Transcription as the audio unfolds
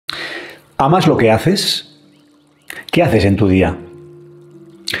¿Amas lo que haces? ¿Qué haces en tu día?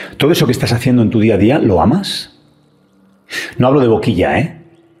 ¿Todo eso que estás haciendo en tu día a día, lo amas? No hablo de boquilla, ¿eh?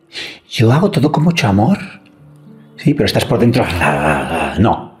 Yo hago todo con mucho amor. Sí, pero estás por dentro...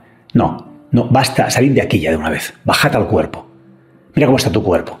 No, basta, salid de aquí ya de una vez. Bajad al cuerpo. Mira cómo está tu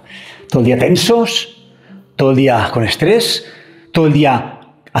cuerpo. Todo el día tensos, todo el día con estrés, todo el día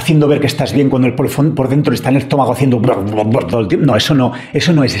haciendo ver que estás bien cuando por dentro está en el estómago haciendo... todo el tiempo. No, eso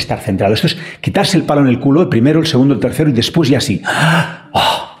no es estar centrado. Esto es quitarse el palo en el culo, el primero, el segundo, el tercero y después ya sí.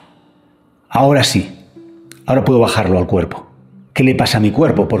 Ahora sí. Ahora puedo bajarlo al cuerpo. ¿Qué le pasa a mi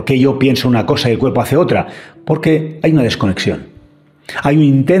cuerpo? ¿Por qué yo pienso una cosa y el cuerpo hace otra? Porque hay una desconexión. Hay un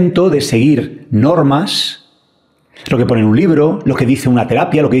intento de seguir normas, lo que pone en un libro, lo que dice una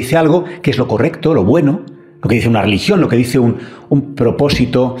terapia, lo que dice algo, que es lo correcto, lo bueno, lo que dice una religión, lo que dice un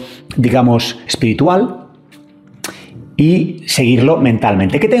propósito, digamos, espiritual, y seguirlo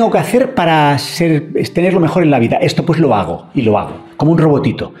mentalmente. ¿Qué tengo que hacer para tenerlo mejor en la vida? Esto pues lo hago, como un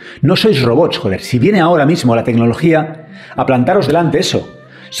robotito. No sois robots, joder. Si viene ahora mismo la tecnología a plantaros delante eso.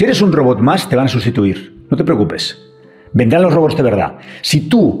 Si eres un robot más, te van a sustituir. No te preocupes. Vendrán los robots de verdad. Si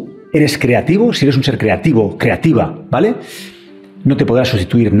tú eres creativo, si eres un ser creativo, creativa, ¿vale? No te podrá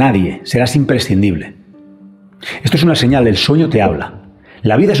sustituir nadie. Serás imprescindible. Esto es una señal. El sueño te habla.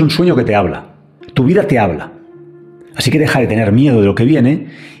 La vida es un sueño que te habla. Tu vida te habla. Así que deja de tener miedo de lo que viene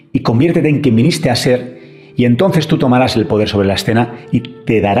y conviértete en quien viniste a ser, y entonces tú tomarás el poder sobre la escena y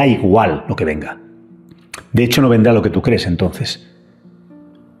te dará igual lo que venga. De hecho, no vendrá lo que tú crees entonces.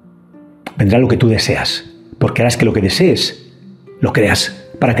 Vendrá lo que tú deseas, porque harás que lo que desees lo creas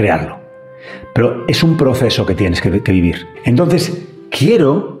para crearlo. Pero es un proceso que tienes que vivir. Entonces,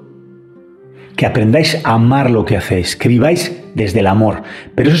 quiero que aprendáis a amar lo que hacéis, que viváis desde el amor.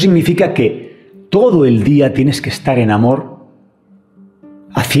 Pero eso significa que todo el día tienes que estar en amor,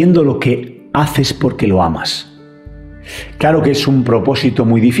 haciendo lo que haces porque lo amas. Claro que es un propósito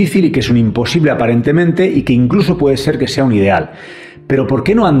muy difícil y que es un imposible aparentemente y que incluso puede ser que sea un ideal. Pero ¿por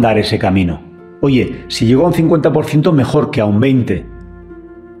qué no andar ese camino? Oye, si llegó a un 50%, mejor que a un 20%.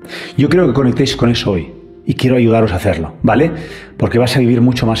 Yo creo que conectéis con eso hoy y quiero ayudaros a hacerlo, ¿vale? Porque vas a vivir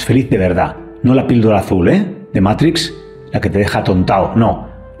mucho más feliz de verdad. No la píldora azul, de Matrix, la que te deja atontado,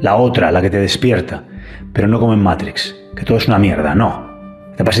 no. La otra, la que te despierta. Pero no como en Matrix, que todo es una mierda, no.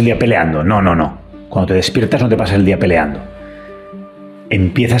 Te pasas el día peleando, no. Cuando te despiertas no te pasas el día peleando.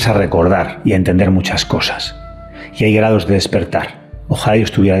 Empiezas a recordar y a entender muchas cosas. Y hay grados de despertar. Ojalá yo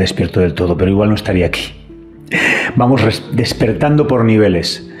estuviera despierto del todo, pero igual no estaría aquí. Vamos despertando por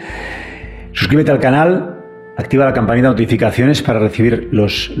niveles. Suscríbete al canal, activa la campanita de notificaciones para recibir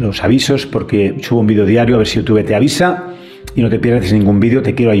los avisos, porque subo un vídeo diario, a ver si YouTube te avisa. Y no te pierdas ningún vídeo,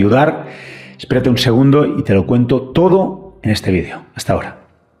 te quiero ayudar. Espérate un segundo y te lo cuento todo en este vídeo. Hasta ahora.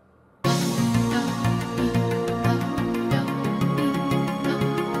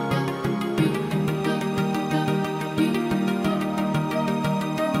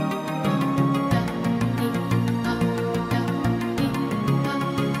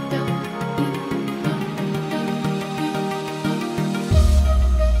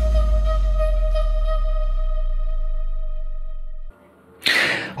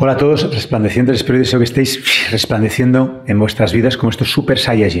 Hola a todos, resplandecientes, espero y deseo que estéis resplandeciendo en vuestras vidas como estos super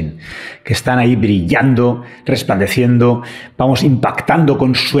saiyajin, que están ahí brillando, resplandeciendo, vamos, impactando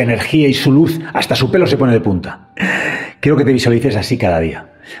con su energía y su luz, hasta su pelo se pone de punta. Quiero que te visualices así cada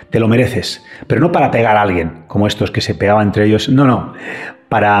día. Te lo mereces, pero no para pegar a alguien, como estos que se pegaban entre ellos, no,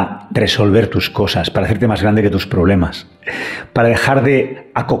 para resolver tus cosas, para hacerte más grande que tus problemas, para dejar de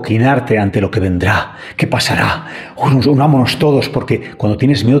acoquinarte ante lo que vendrá, qué pasará, unámonos todos, porque cuando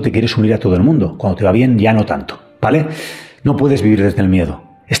tienes miedo te quieres unir a todo el mundo, cuando te va bien ya no tanto, ¿vale? No puedes vivir desde el miedo.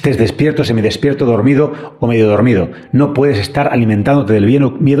 Estés despierto, semidespierto, dormido o medio dormido. No puedes estar alimentándote del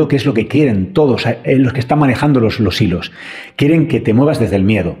miedo, que es lo que quieren todos, los que están manejando los hilos. Quieren que te muevas desde el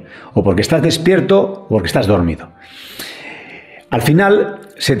miedo, o porque estás despierto o porque estás dormido. Al final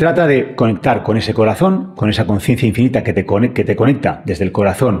se trata de conectar con ese corazón, con esa conciencia infinita que te conecta desde el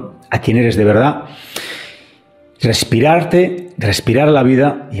corazón a quien eres de verdad, respirar la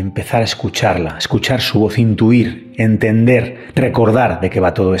vida y empezar a escucharla, escuchar su voz, intuir, entender, recordar de qué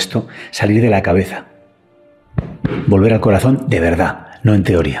va todo esto, salir de la cabeza, volver al corazón de verdad, no en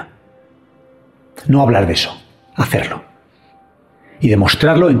teoría. No hablar de eso, hacerlo y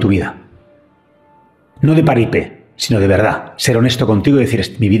demostrarlo en tu vida. No de paripé, sino de verdad, ser honesto contigo y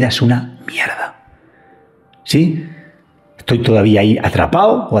decir, mi vida es una mierda. ¿Sí? Estoy todavía ahí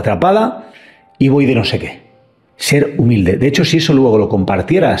atrapado o atrapada y voy de no sé qué. Ser humilde. De hecho, si eso luego lo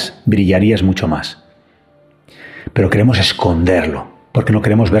compartieras, brillarías mucho más. Pero queremos esconderlo. porque no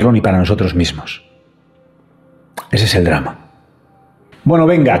queremos verlo ni para nosotros mismos. Ese es el drama. Bueno,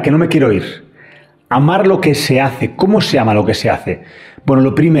 venga, que no me quiero ir. Amar lo que se hace. ¿Cómo se ama lo que se hace? Bueno,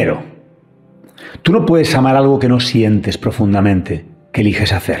 lo primero, tú no puedes amar algo que no sientes profundamente, que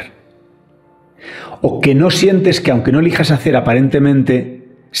eliges hacer. O que no sientes que aunque no elijas hacer aparentemente,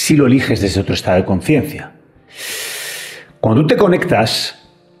 sí lo eliges desde otro estado de conciencia. Cuando tú te conectas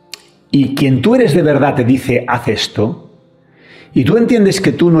y quien tú eres de verdad te dice, haz esto, y tú entiendes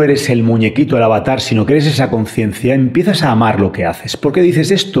que tú no eres el muñequito, el avatar, sino que eres esa conciencia, empiezas a amar lo que haces. Porque dices,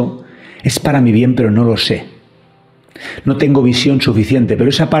 esto es para mi bien, pero no lo sé. No tengo visión suficiente, pero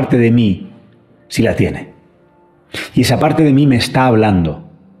esa parte de mí sí la tiene. Y esa parte de mí me está hablando.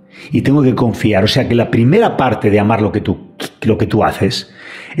 Y tengo que confiar. O sea que la primera parte de amar lo que tú haces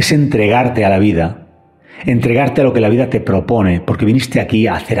es entregarte a la vida, entregarte a lo que la vida te propone, porque viniste aquí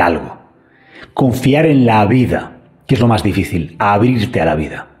a hacer algo. Confiar en la vida, que es lo más difícil, a abrirte a la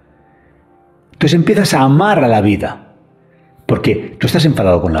vida. Entonces empiezas a amar a la vida, porque tú estás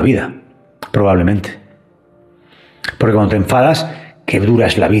enfadado con la vida, probablemente. Porque cuando te enfadas, qué dura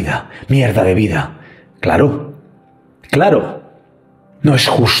es la vida, mierda de vida. Claro, no es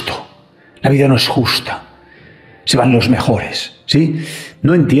justo, la vida no es justa, se van los mejores, ¿sí?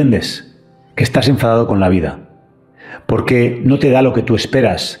 No entiendes que estás enfadado con la vida, porque no te da lo que tú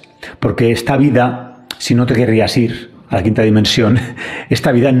esperas, porque esta vida, si no te querrías ir a la quinta dimensión,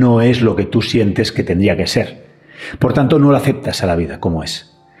 esta vida no es lo que tú sientes que tendría que ser. Por tanto, no la aceptas a la vida como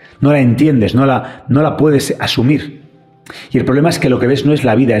es. No la entiendes, no la puedes asumir. Y el problema es que lo que ves no es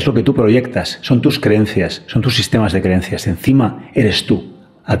la vida, es lo que tú proyectas, son tus creencias, son tus sistemas de creencias. Encima eres tú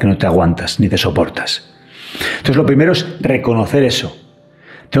al que no te aguantas ni te soportas. Entonces lo primero es reconocer eso.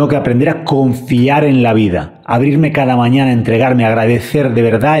 Tengo que aprender a confiar en la vida, abrirme cada mañana, entregarme, agradecer de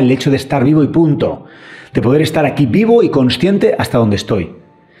verdad el hecho de estar vivo y punto. De poder estar aquí vivo y consciente hasta donde estoy.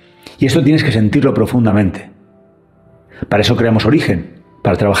 Y esto tienes que sentirlo profundamente. Para eso creamos Origen,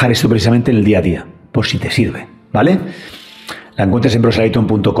 para trabajar esto precisamente en el día a día, por si te sirve, ¿vale? La encuentras en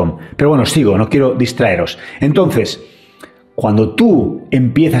brossah.com. Pero bueno, sigo, no quiero distraeros. Entonces, cuando tú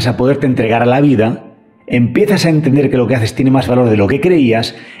empiezas a poderte entregar a la vida, empiezas a entender que lo que haces tiene más valor de lo que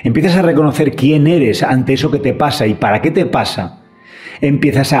creías, empiezas a reconocer quién eres ante eso que te pasa y para qué te pasa,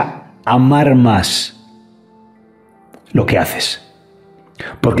 empiezas a amar más lo que haces.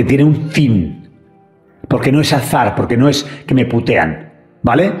 Porque tiene un fin, porque no es azar, porque no es que me putean,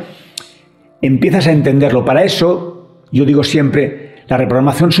 ¿vale? Empiezas a entenderlo. Para eso, yo digo siempre, la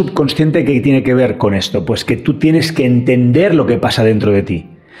reprogramación subconsciente, ¿qué tiene que ver con esto? Pues que tú tienes que entender lo que pasa dentro de ti,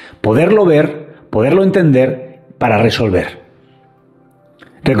 poderlo ver, poderlo entender para resolver.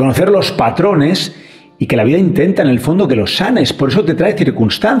 Reconocer los patrones y que la vida intenta en el fondo que los sanes. Por eso te trae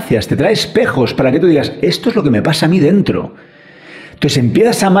circunstancias, te trae espejos para que tú digas, esto es lo que me pasa a mí dentro. Entonces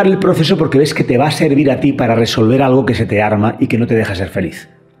empiezas a amar el proceso porque ves que te va a servir a ti para resolver algo que se te arma y que no te deja ser feliz.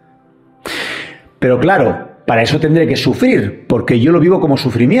 Pero claro, para eso tendré que sufrir, porque yo lo vivo como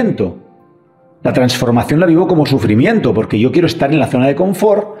sufrimiento. La transformación la vivo como sufrimiento, porque yo quiero estar en la zona de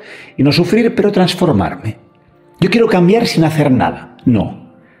confort y no sufrir, pero transformarme. Yo quiero cambiar sin hacer nada.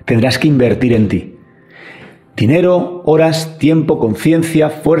 No, tendrás que invertir en ti. Dinero, horas, tiempo,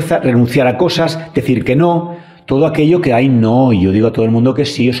 conciencia, fuerza, renunciar a cosas, decir que no, todo aquello que hay no. Yo digo a todo el mundo que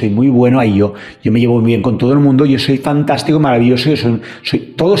sí, yo soy muy bueno, ahí yo me llevo muy bien con todo el mundo, yo soy fantástico, maravilloso,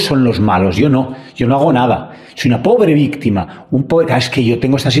 todos son los malos, yo no hago nada. Soy una pobre víctima, es que yo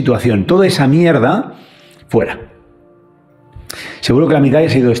tengo esta situación, toda esa mierda, fuera. Seguro que la mitad ha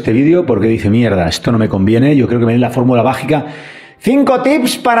sido este vídeo porque dice, mierda, esto no me conviene, yo creo que me den la fórmula mágica, 5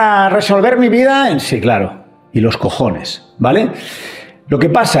 tips para resolver mi vida, sí, claro, y los cojones, ¿vale? Lo que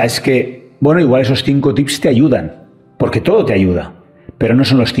pasa es que, bueno, igual esos 5 tips te ayudan, porque todo te ayuda, pero no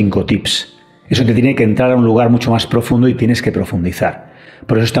son los 5 tips. Eso te tiene que entrar a un lugar mucho más profundo y tienes que profundizar.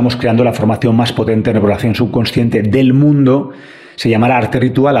 Por eso estamos creando la formación más potente en reprogramación subconsciente del mundo. Se llamará Arte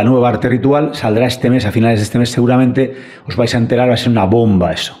Ritual, la nueva Arte Ritual. Saldrá este mes, a finales de este mes seguramente. Os vais a enterar, va a ser una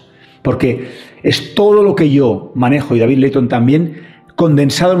bomba eso. Porque es todo lo que yo manejo y David LEYTON también,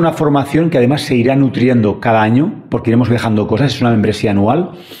 condensado en una formación que además se irá nutriendo cada año, porque iremos dejando cosas, es una membresía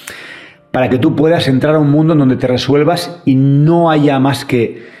anual, para que tú puedas entrar a un mundo en donde te resuelvas y no haya más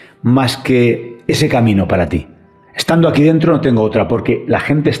que ese camino para ti. Estando aquí dentro no tengo otra, porque la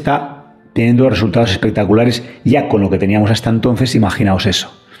gente está teniendo resultados espectaculares ya con lo que teníamos hasta entonces, imaginaos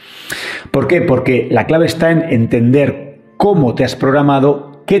eso. ¿Por qué? Porque la clave está en entender cómo te has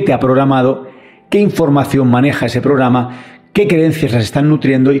programado, qué te ha programado, qué información maneja ese programa, qué creencias las están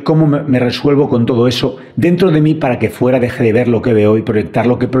nutriendo y cómo me resuelvo con todo eso dentro de mí para que fuera deje de ver lo que veo y proyectar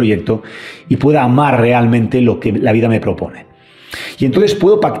lo que proyecto y pueda amar realmente lo que la vida me propone. Y entonces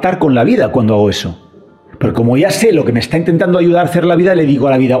puedo pactar con la vida cuando hago eso. Pero como ya sé lo que me está intentando ayudar a hacer la vida, le digo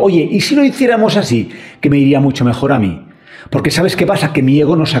a la vida, oye, ¿y si lo hiciéramos así? Que me iría mucho mejor a mí. Porque ¿sabes qué pasa? Que mi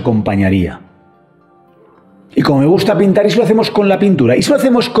ego nos acompañaría. Y como me gusta pintar, ¿y si lo hacemos con la pintura? ¿Y si lo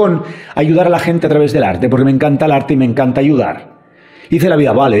hacemos con ayudar a la gente a través del arte? Porque me encanta el arte y me encanta ayudar. Y dice la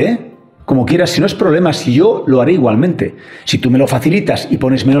vida, vale, como quieras, si no es problema, si yo lo haré igualmente. Si tú me lo facilitas y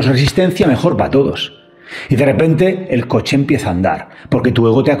pones menos resistencia, mejor para todos. Y de repente el coche empieza a andar, porque tu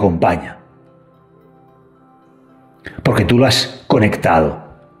ego te acompaña. Porque tú lo has conectado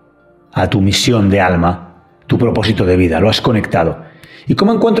a tu misión de alma, tu propósito de vida, lo has conectado. ¿Y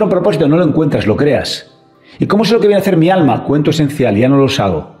cómo encuentro un propósito? No lo encuentras, lo creas. ¿Y cómo sé lo que viene a hacer mi alma? Cuento esencial, ya no los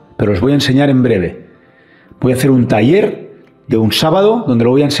hago, pero os voy a enseñar en breve. Voy a hacer un taller de un sábado donde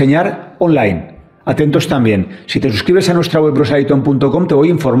lo voy a enseñar online. Atentos también, si te suscribes a nuestra web LEYTON.com te voy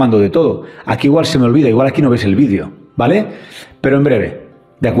informando de todo. Aquí igual se me olvida, igual aquí no ves el vídeo, ¿vale? Pero en breve,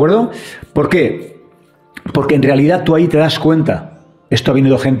 ¿de acuerdo? ¿Por qué? Porque en realidad tú ahí te das cuenta. Esto ha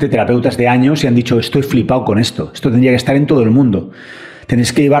venido gente, terapeutas de años, y han dicho, estoy flipado con esto. Esto tendría que estar en todo el mundo.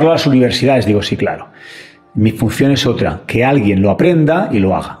 Tenéis que llevarlo a las universidades. Digo, sí, claro. Mi función es otra, que alguien lo aprenda y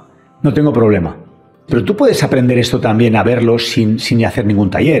lo haga. No tengo problema. Pero tú puedes aprender esto también a verlo sin hacer ningún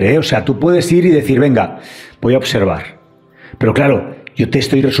taller, ¿eh? O sea, tú puedes ir y decir, venga, voy a observar. Pero claro, yo te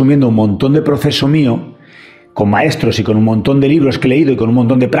estoy resumiendo un montón de proceso mío, con maestros y con un montón de libros que he leído y con un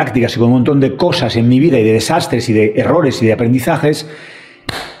montón de prácticas y con un montón de cosas en mi vida y de desastres y de errores y de aprendizajes,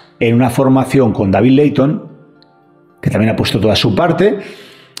 en una formación con David Leyton, que también ha puesto toda su parte,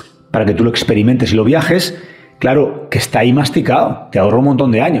 para que tú lo experimentes y lo viajes. Claro, que está ahí masticado, te ahorro un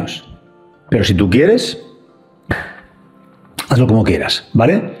montón de años. Pero si tú quieres, hazlo como quieras,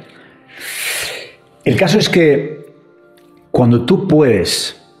 ¿vale? El caso es que cuando tú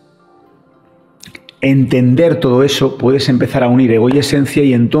puedes entender todo eso, puedes empezar a unir ego y esencia,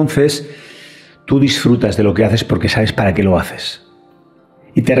 y entonces tú disfrutas de lo que haces porque sabes para qué lo haces.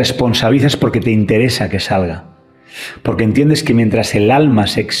 Y te responsabilizas porque te interesa que salga. Porque entiendes que mientras el alma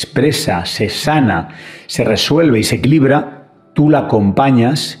se expresa, se sana, se resuelve y se equilibra, tú la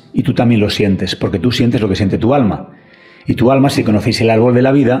acompañas y tú también lo sientes, porque tú sientes lo que siente tu alma. Y tu alma, si conocéis el árbol de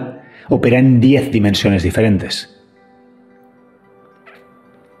la vida, opera en 10 dimensiones diferentes.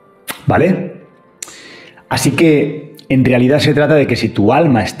 ¿Vale? Así que en realidad se trata de que si tu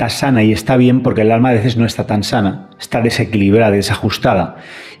alma está sana y está bien, porque el alma a veces no está tan sana, está desequilibrada, desajustada,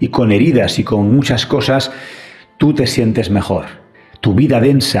 y con heridas y con muchas cosas, tú te sientes mejor. Tu vida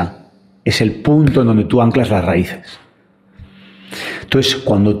densa es el punto en donde tú anclas las raíces. Entonces,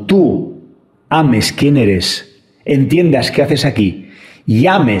 cuando tú ames quién eres, entiendas qué haces aquí y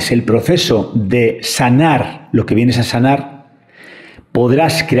ames el proceso de sanar lo que vienes a sanar,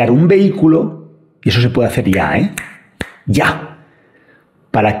 podrás crear un vehículo, y eso se puede hacer ya, ¿eh? Ya.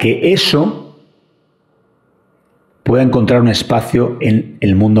 Para que eso pueda encontrar un espacio en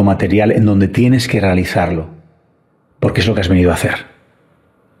el mundo material en donde tienes que realizarlo, porque es lo que has venido a hacer.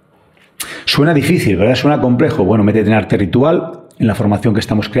 Suena difícil, ¿verdad? Suena complejo. Bueno, métete en arte ritual, en la formación que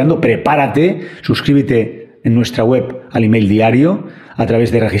estamos creando, prepárate, suscríbete en nuestra web al email diario, a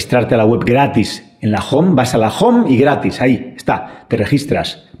través de registrarte a la web gratis en la home, vas a la home y gratis, ahí está, te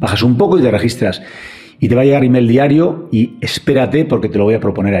registras, bajas un poco y te registras. Y te va a llegar email diario y espérate porque te lo voy a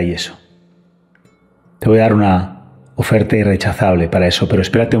proponer ahí eso. Te voy a dar una oferta irrechazable para eso, pero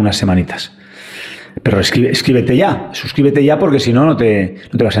espérate unas semanitas. Pero escríbete ya, suscríbete ya porque si no, no te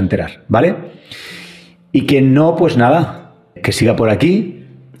vas a enterar, ¿vale? Y quien no, pues nada, que siga por aquí,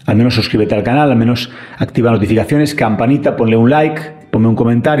 al menos suscríbete al canal, al menos activa notificaciones, campanita, ponle un like, ponme un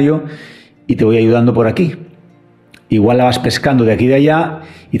comentario y te voy ayudando por aquí. Igual la vas pescando de aquí y de allá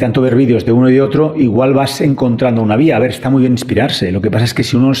y tanto ver vídeos de uno y de otro, igual vas encontrando una vía. A ver, está muy bien inspirarse. Lo que pasa es que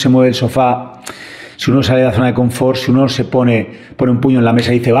si uno se mueve del sofá, si uno sale de la zona de confort, si uno se pone un puño en la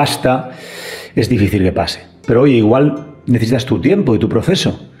mesa y dice basta, es difícil que pase. Pero oye, igual necesitas tu tiempo y tu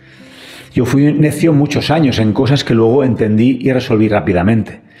proceso. Yo fui necio muchos años en cosas que luego entendí y resolví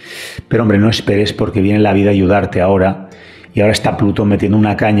rápidamente. Pero hombre, no esperes porque viene la vida a ayudarte ahora y ahora está Plutón metiendo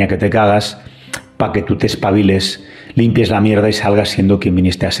una caña que te cagas para que tú te espabiles, limpies la mierda y salgas siendo quien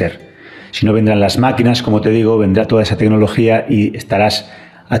viniste a ser. Si no, vendrán las máquinas, como te digo, vendrá toda esa tecnología y estarás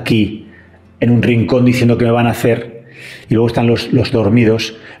aquí en un rincón diciendo qué me van a hacer y luego están los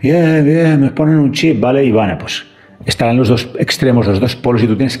dormidos, bien, me ponen un chip, ¿vale? Y bueno, pues estarán los dos extremos, los dos polos y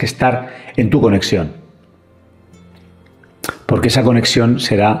tú tienes que estar en tu conexión. Porque esa conexión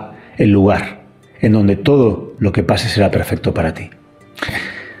será el lugar en donde todo lo que pase será perfecto para ti.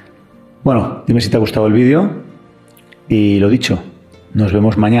 Bueno, dime si te ha gustado el vídeo y lo dicho, nos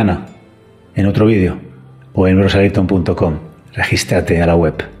vemos mañana en otro vídeo o en LEYTON.com. regístrate a la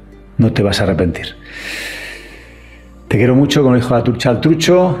web. No te vas a arrepentir. Te quiero mucho, como dijo la trucha al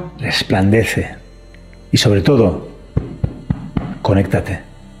trucho, resplandece. Y sobre todo, conéctate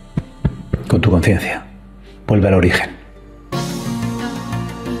con tu conciencia. Vuelve al origen.